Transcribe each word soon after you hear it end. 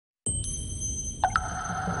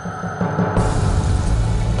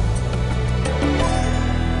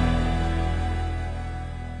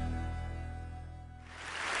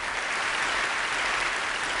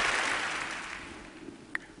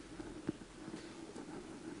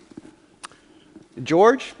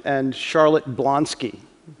George and Charlotte Blonsky,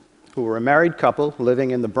 who were a married couple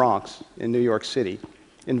living in the Bronx in New York City,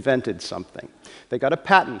 invented something. They got a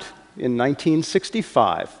patent in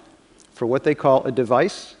 1965 for what they call a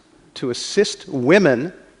device to assist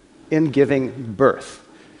women in giving birth.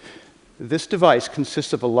 This device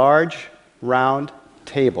consists of a large, round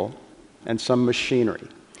table and some machinery.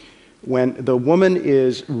 When the woman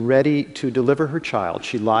is ready to deliver her child,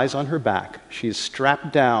 she lies on her back, she is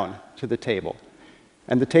strapped down to the table,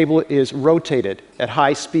 and the table is rotated at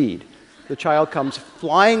high speed. The child comes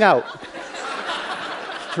flying out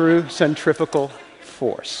through centrifugal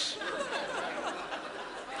force.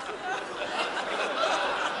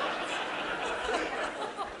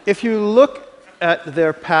 If you look at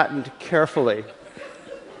their patent carefully,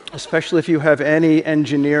 especially if you have any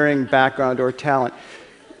engineering background or talent,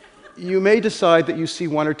 you may decide that you see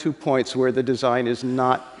one or two points where the design is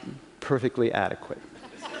not perfectly adequate.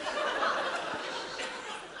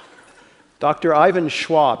 Dr. Ivan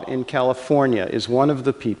Schwab in California is one of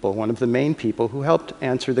the main people who helped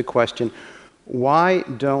answer the question, why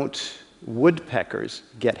don't woodpeckers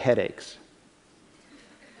get headaches?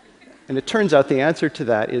 And it turns out the answer to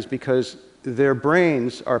that is because their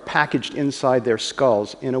brains are packaged inside their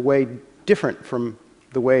skulls in a way different from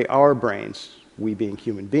the way our brains, we being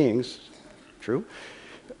human beings, true,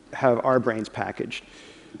 have our brains packaged.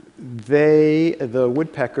 The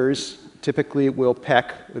woodpeckers, typically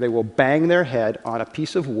they will bang their head on a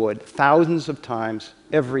piece of wood thousands of times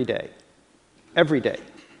every day. Every day.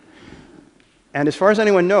 And as far as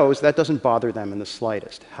anyone knows, that doesn't bother them in the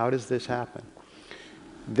slightest. How does this happen?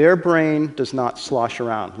 Their brain does not slosh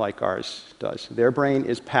around like ours does. Their brain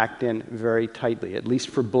is packed in very tightly, at least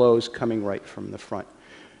for blows coming right from the front.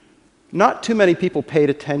 Not too many people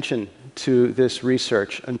paid attention to this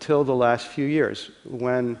research until the last few years,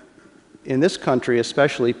 when in this country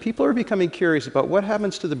especially, people are becoming curious about what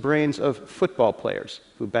happens to the brains of football players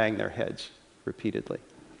who bang their heads repeatedly.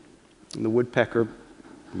 And the woodpecker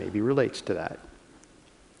maybe relates to that.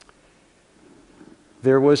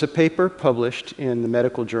 There was a paper published in the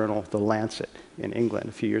medical journal The Lancet in England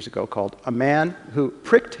a few years ago called "A Man Who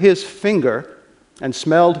Pricked His Finger and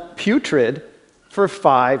Smelled Putrid for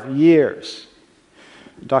 5 Years."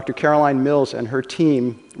 Dr. Caroline Mills and her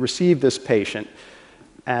team received this patient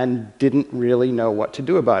and didn't really know what to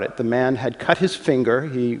do about it. The man had cut his finger,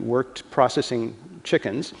 he worked processing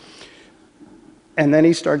chickens, and then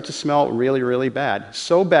he started to smell really, really bad.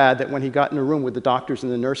 So bad that when he got in a room with the doctors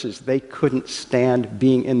and the nurses, they couldn't stand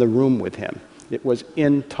being in the room with him. It was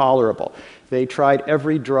intolerable. They tried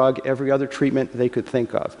every drug, every other treatment they could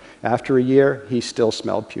think of. After a year, he still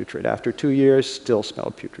smelled putrid. After 2 years, still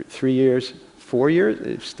smelled putrid. 3 years, 4 years,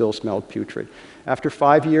 it still smelled putrid. After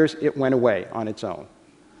 5 years, it went away on its own.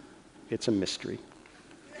 It's a mystery.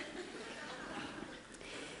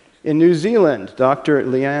 In New Zealand, Dr.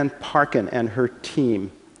 Leanne Parkin and her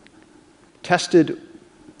team tested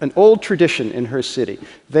an old tradition in her city.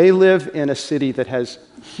 They live in a city that has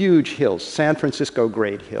huge hills, San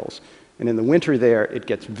Francisco-grade hills. And in the winter there, it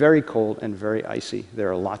gets very cold and very icy.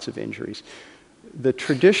 There are lots of injuries. The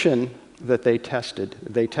tradition that they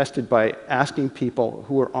tested by asking people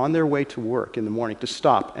who were on their way to work in the morning to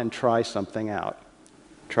stop and try something out.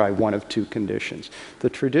 Try one of two conditions. The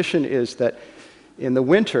tradition is that in the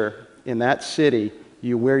winter, in that city,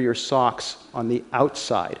 you wear your socks on the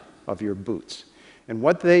outside of your boots. And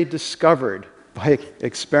what they discovered by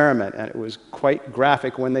experiment, and it was quite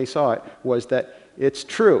graphic when they saw it, was that it's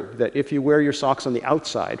true that if you wear your socks on the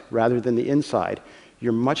outside rather than the inside,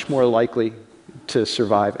 you're much more likely to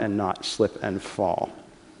survive and not slip and fall.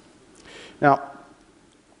 Now,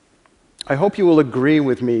 I hope you will agree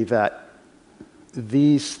with me that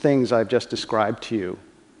these things I've just described to you,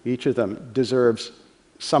 each of them deserves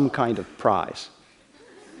some kind of prize.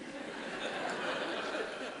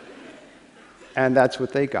 And that's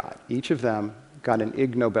what they got. Each of them got an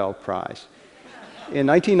Ig Nobel Prize. In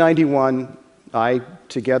 1991, I,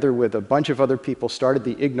 together with a bunch of other people, started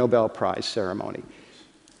the Ig Nobel Prize ceremony.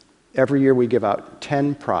 Every year we give out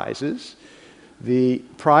 10 prizes. The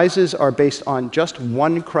prizes are based on just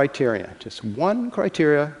one criteria. Just one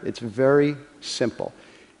criteria. It's very simple.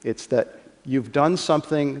 It's that you've done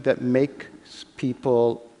something that makes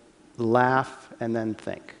people laugh and then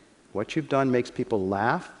think. What you've done makes people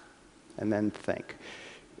laugh and then think.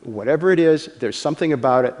 Whatever it is, there's something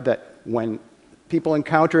about it that when people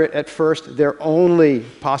encounter it at first, their only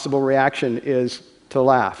possible reaction is to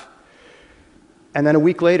laugh. And then a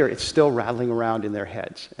week later, it's still rattling around in their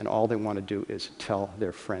heads, and all they want to do is tell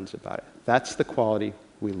their friends about it. That's the quality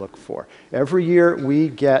we look for. Every year, we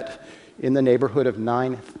get in the neighborhood of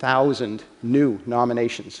 9,000 new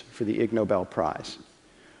nominations for the Ig Nobel Prize.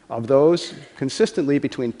 Of those, consistently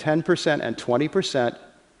between 10% and 20%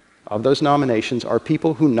 of those nominations are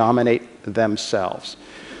people who nominate themselves.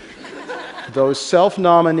 Those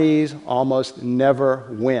self-nominees almost never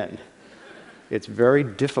win. It's very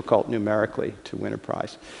difficult numerically to win a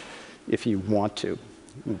prize if you want to.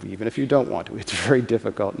 Even if you don't want to, it's very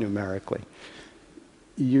difficult numerically.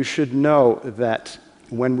 You should know that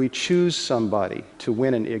when we choose somebody to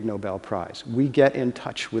win an Ig Nobel Prize, we get in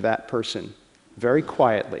touch with that person very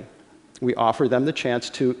quietly. We offer them the chance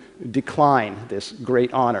to decline this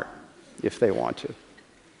great honor if they want to.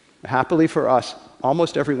 Happily for us,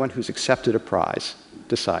 almost everyone who's accepted a prize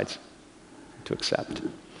decides to accept.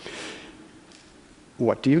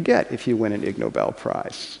 What do you get if you win an Ig Nobel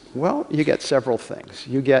Prize? Well, you get several things.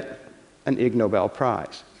 You get an Ig Nobel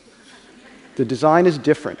Prize. The design is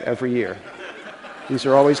different every year. These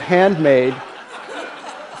are always handmade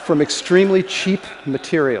from extremely cheap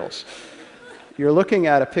materials. You're looking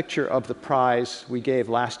at a picture of the prize we gave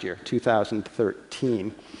last year,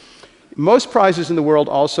 2013. Most prizes in the world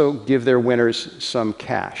also give their winners some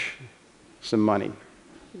cash, some money.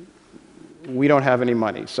 We don't have any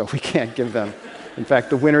money, so we can't give them. In fact,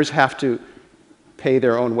 the winners have to pay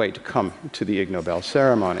their own way to come to the Ig Nobel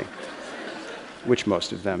ceremony, which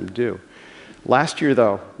most of them do. Last year,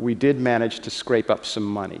 though, we did manage to scrape up some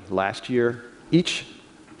money. Last year, each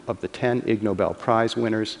of the 10 Ig Nobel Prize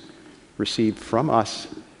winners received from us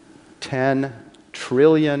 $10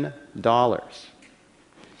 trillion.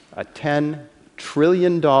 A $10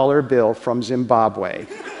 trillion bill from Zimbabwe.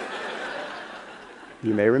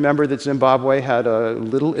 You may remember that Zimbabwe had a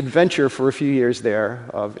little adventure for a few years there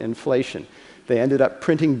of inflation. They ended up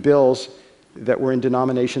printing bills that were in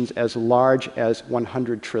denominations as large as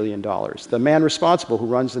 $100 trillion. The man responsible, who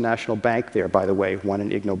runs the national bank there, by the way, won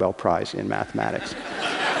an Ig Nobel Prize in mathematics.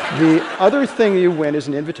 The other thing you win is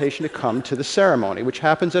an invitation to come to the ceremony, which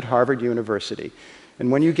happens at Harvard University.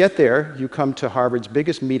 And when you get there, you come to Harvard's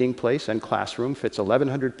biggest meeting place and classroom, fits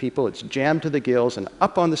 1,100 people, it's jammed to the gills, and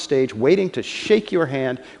up on the stage, waiting to shake your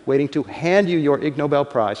hand, waiting to hand you your Ig Nobel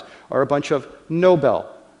Prize, are a bunch of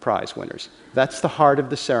Nobel Prize winners. That's the heart of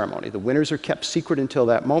the ceremony. The winners are kept secret until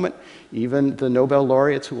that moment. Even the Nobel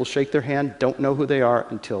laureates who will shake their hand don't know who they are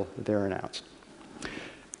until they're announced.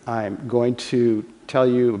 I'm going to tell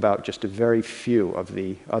you about just a very few of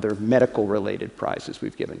the other medical-related prizes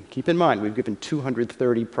we've given. Keep in mind, we've given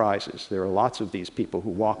 230 prizes. There are lots of these people who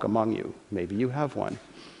walk among you. Maybe you have one.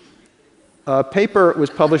 A paper was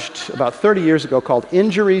published about 30 years ago called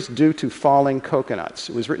Injuries Due to Falling Coconuts.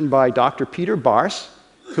 It was written by Dr. Peter Barse,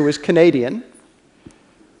 who is Canadian.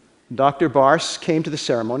 Dr. Barse came to the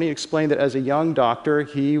ceremony and explained that as a young doctor,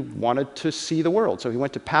 he wanted to see the world. So he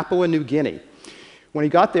went to Papua New Guinea. When he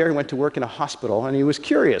got there, he went to work in a hospital, and he was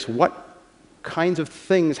curious what kinds of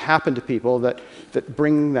things happen to people that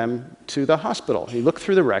bring them to the hospital. He looked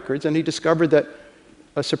through the records, and he discovered that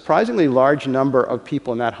a surprisingly large number of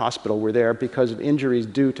people in that hospital were there because of injuries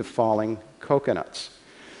due to falling coconuts.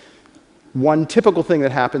 One typical thing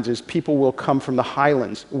that happens is people will come from the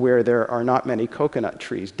highlands where there are not many coconut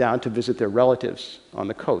trees down to visit their relatives on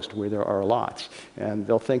the coast where there are lots. And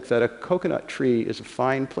they'll think that a coconut tree is a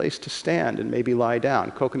fine place to stand and maybe lie down.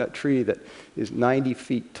 A coconut tree that is 90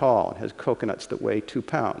 feet tall and has coconuts that weigh 2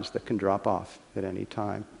 pounds that can drop off at any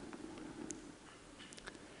time.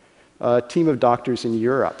 A team of doctors in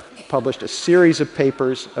Europe published a series of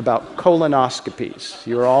papers about colonoscopies.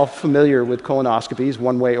 You're all familiar with colonoscopies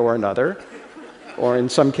one way or another, or in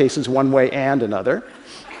some cases one way and another.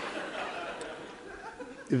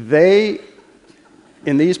 They,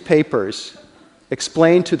 in these papers,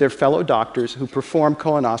 explain to their fellow doctors who perform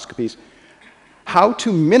colonoscopies how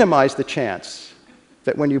to minimize the chance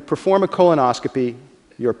that when you perform a colonoscopy,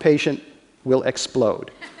 your patient will explode.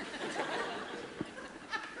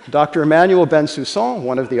 Dr. Emmanuel Bensoussan,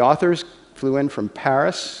 one of the authors, flew in from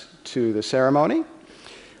Paris to the ceremony,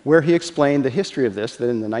 where he explained the history of this, that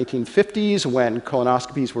in the 1950s, when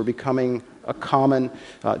colonoscopies were becoming a common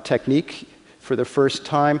technique for the first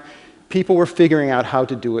time, people were figuring out how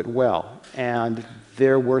to do it well. And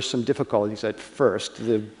there were some difficulties at first.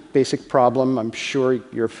 The basic problem, I'm sure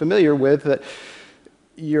you're familiar with, that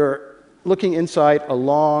you're looking inside a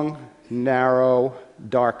long, narrow,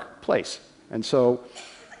 dark place. And so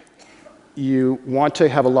you want to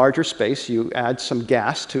have a larger space. You add some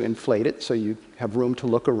gas to inflate it so you have room to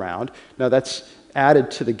look around. Now that's added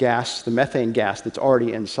to the gas, the methane gas that's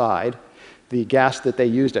already inside. The gas that they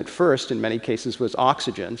used at first, in many cases, was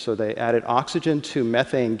oxygen. So they added oxygen to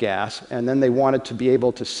methane gas, and then they wanted to be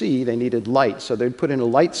able to see, they needed light. So they'd put in a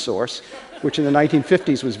light source, which in the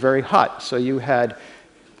 1950s was very hot. So you had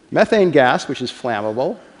methane gas, which is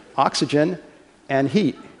flammable, oxygen, and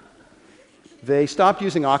heat. They stopped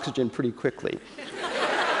using oxygen pretty quickly.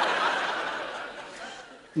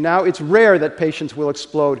 Now, it's rare that patients will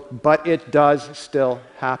explode, but it does still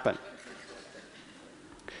happen.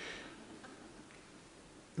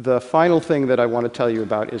 The final thing that I want to tell you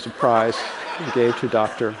about is a prize we gave to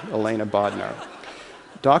Dr. Elena Bodnar.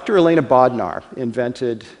 Dr. Elena Bodnar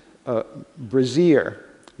invented a brassiere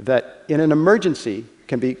that, in an emergency,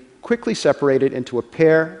 can be quickly separated into a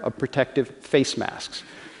pair of protective face masks.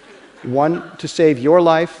 One to save your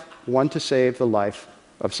life, one to save the life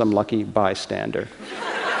of some lucky bystander.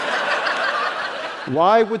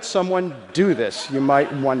 Why would someone do this, you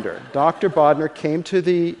might wonder? Dr. Bodnar came to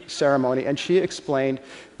the ceremony and she explained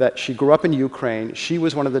that she grew up in Ukraine. She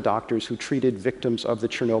was one of the doctors who treated victims of the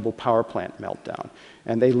Chernobyl power plant meltdown.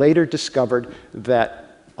 And they later discovered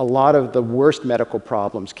that a lot of the worst medical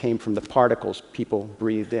problems came from the particles people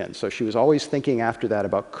breathed in. So she was always thinking after that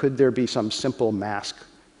about, could there be some simple mask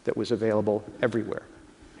that was available everywhere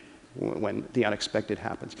when the unexpected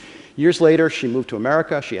happens. Years later, she moved to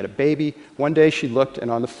America. She had a baby. One day she looked, and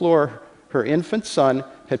on the floor, her infant son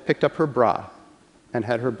had picked up her bra and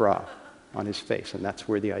had her bra on his face, and that's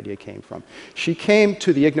where the idea came from. She came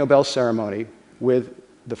to the Ig Nobel ceremony with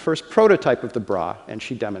the first prototype of the bra, and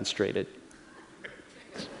she demonstrated.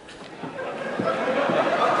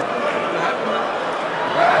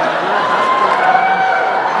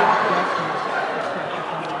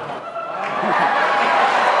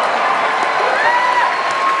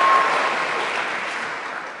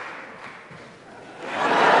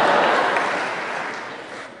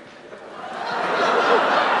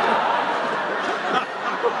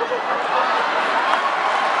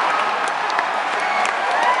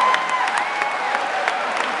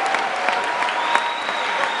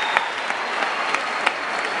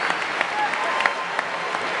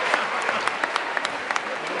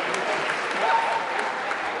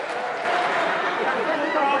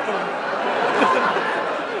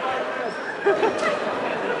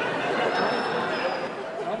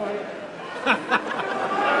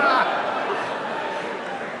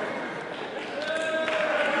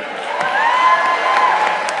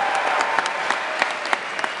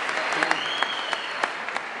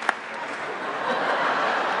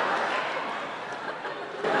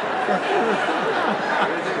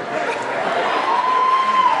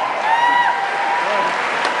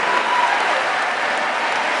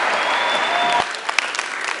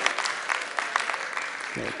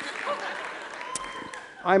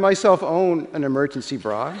 I myself own an emergency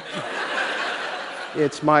bra.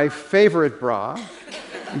 It's my favorite bra,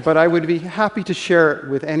 but I would be happy to share it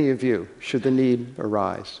with any of you should the need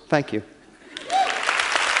arise. Thank you.